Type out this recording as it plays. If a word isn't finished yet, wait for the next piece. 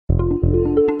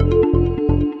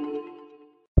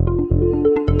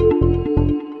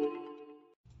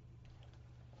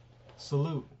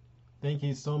Salute. Thank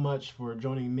you so much for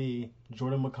joining me,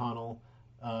 Jordan McConnell,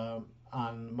 uh,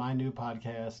 on my new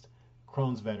podcast,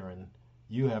 Crohn's Veteran.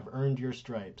 You have earned your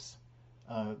stripes.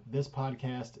 This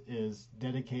podcast is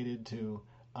dedicated to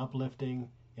uplifting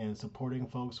and supporting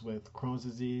folks with Crohn's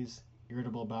disease,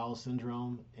 irritable bowel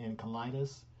syndrome, and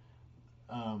colitis.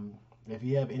 If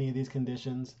you have any of these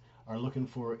conditions, are looking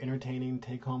for entertaining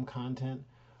take home content,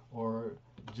 or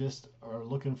just are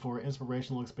looking for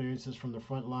inspirational experiences from the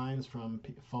front lines from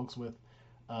folks with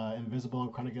invisible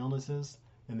and chronic illnesses,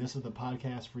 then this is the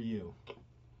podcast for you.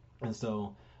 And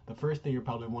so, the first thing you're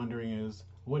probably wondering is,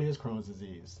 what is Crohn's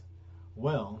disease?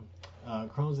 Well,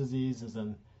 Crohn's disease is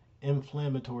an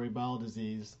inflammatory bowel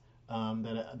disease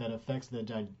that affects the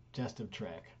digestive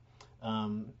tract.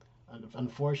 Um,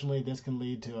 Unfortunately, this can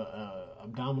lead to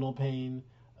abdominal pain,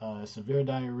 severe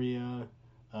diarrhea,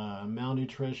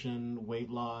 malnutrition, weight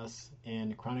loss,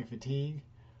 and chronic fatigue.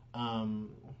 Um,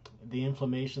 the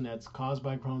inflammation that's caused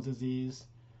by Crohn's disease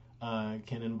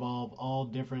can involve all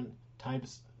different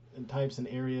types and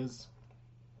areas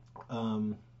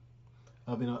um,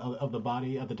 of the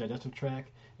body, of the digestive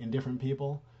tract in different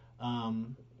people.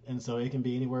 And so it can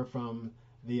be anywhere from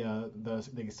the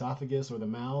esophagus or the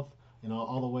mouth,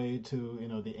 all the way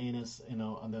to the anus,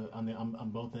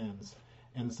 on both ends.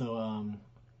 And so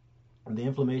the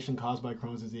inflammation caused by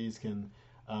Crohn's disease can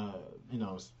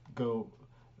go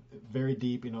very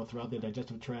deep, throughout the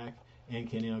digestive tract, and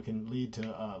can lead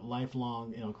to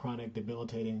lifelong, chronic,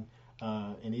 debilitating,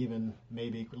 and even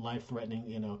maybe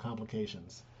life-threatening,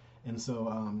 complications. And so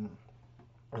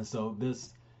and so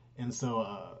this and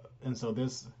so and so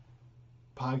this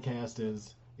podcast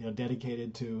is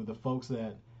dedicated to the folks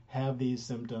that have these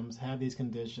symptoms, have these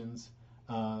conditions,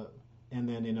 and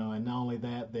then and not only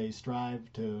that, they strive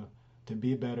to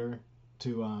be better,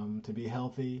 to be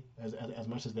healthy as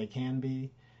much as they can be,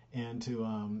 and to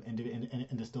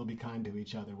still be kind to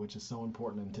each other, which is so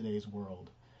important in today's world.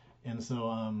 And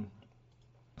so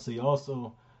you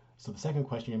also so the second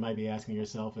question you might be asking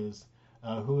yourself is,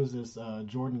 who is this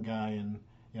Jordan guy, and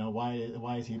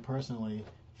why is he personally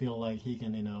feel like he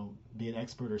can be an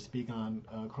expert or speak on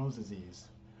Crohn's disease?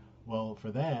 Well,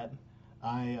 for that,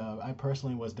 I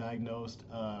personally was diagnosed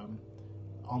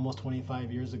almost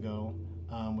 25 years ago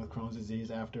with Crohn's disease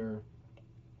after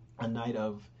a night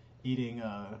of eating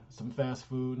some fast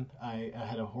food. I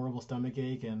had a horrible stomach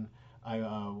ache, and I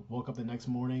woke up the next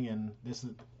morning, and this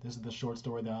is the short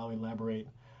story that I'll elaborate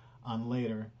on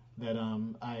later. That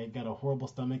I got a horrible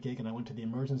stomach ache, and I went to the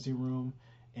emergency room,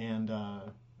 and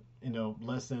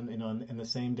less than in the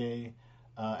same day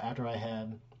after I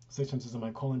had 6 inches of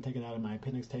my colon taken out and my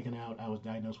appendix taken out, I was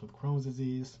diagnosed with Crohn's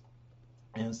disease.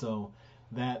 And so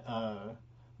that I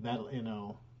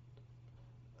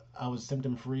was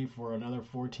symptom free for another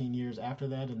 14 years after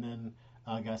that, and then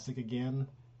I got sick again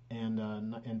and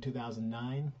in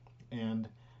 2009, and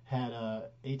had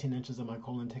 18 inches of my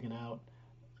colon taken out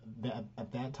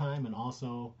at that time, and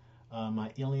also my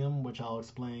ileum, which I'll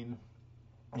explain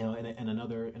in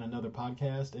another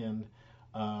podcast, and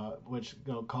which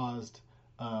caused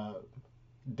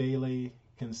daily,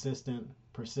 consistent,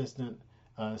 persistent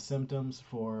symptoms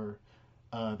for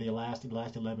the last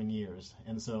 11 years.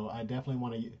 And so I definitely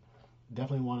want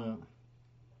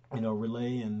to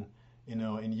relay and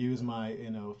use my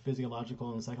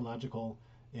physiological and psychological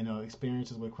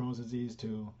experiences with Crohn's disease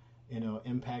to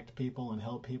impact people and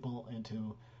help people, and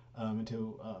to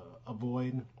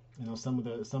avoid some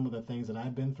of the things that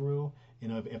I've been through,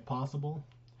 if possible,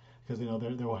 because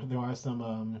there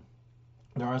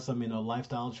are some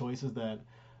lifestyle choices that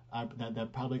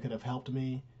that probably could have helped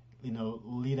me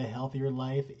lead a healthier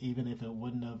life, even if it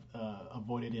wouldn't have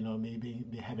avoided me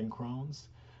be having Crohn's.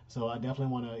 So I definitely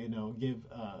want to give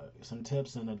some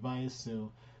tips and advice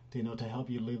to help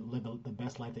you live the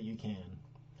best life that you can.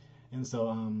 And so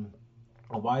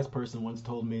a wise person once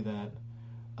told me that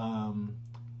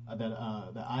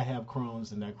that I have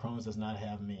Crohn's and that Crohn's does not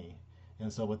have me.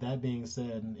 And so with that being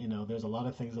said, there's a lot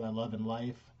of things that I love in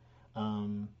life,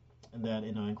 and that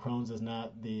and Crohn's is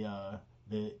not the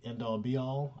end all be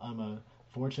all.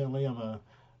 Fortunately I'm a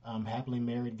happily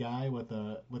married guy with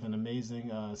an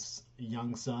amazing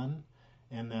young son,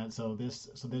 and that so this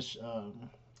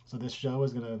show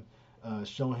is gonna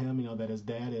show him that his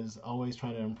dad is always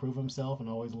trying to improve himself and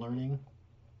always learning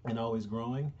and always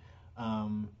growing.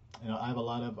 I have a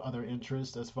lot of other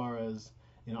interests as far as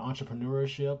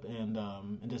entrepreneurship, and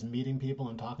just meeting people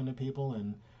and talking to people,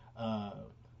 and I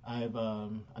have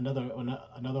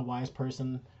another wise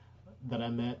person that I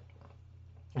met,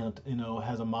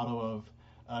 has a motto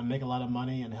of make a lot of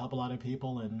money and help a lot of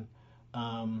people, and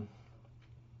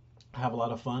have a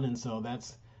lot of fun. And so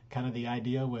that's kind of the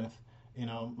idea with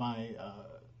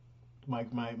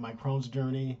my Crohn's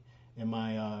journey and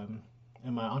my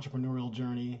entrepreneurial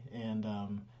journey, and I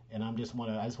just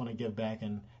want to give back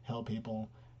and help people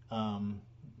to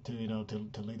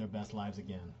lead their best lives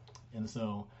again. And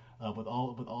so with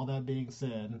all that being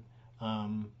said,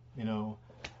 you know,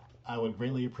 I would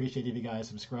greatly appreciate if you guys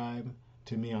subscribe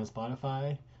to me on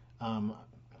Spotify. Um,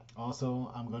 Also,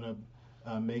 I'm gonna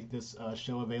make this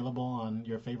show available on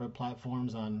your favorite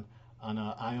platforms on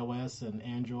iOS and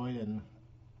Android and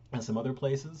some other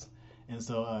places. And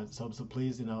so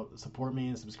please support me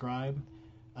and subscribe,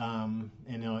 and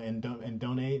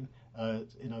donate.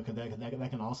 Cause that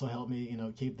can also help me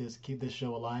keep this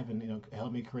show alive and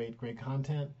help me create great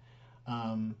content.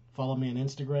 Follow me on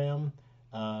Instagram.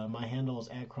 My handle is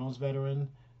at Crohn's Veteran.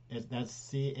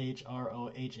 That's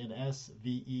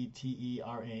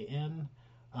CHROHNSVETERAN.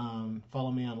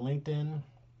 Follow me on LinkedIn,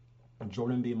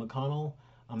 Jordan B. McConnell.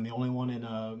 I'm the only one in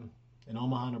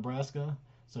Omaha, Nebraska.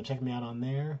 So check me out on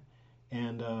there.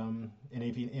 And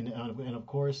if you and of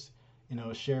course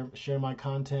share my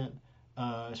content,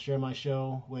 share my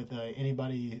show with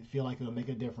anybody you feel like it'll make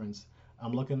a difference.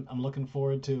 I'm looking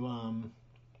forward to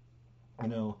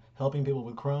helping people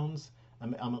with Crohn's.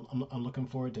 I'm looking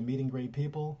forward to meeting great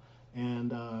people,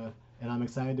 and I'm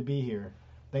excited to be here.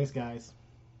 Thanks, guys.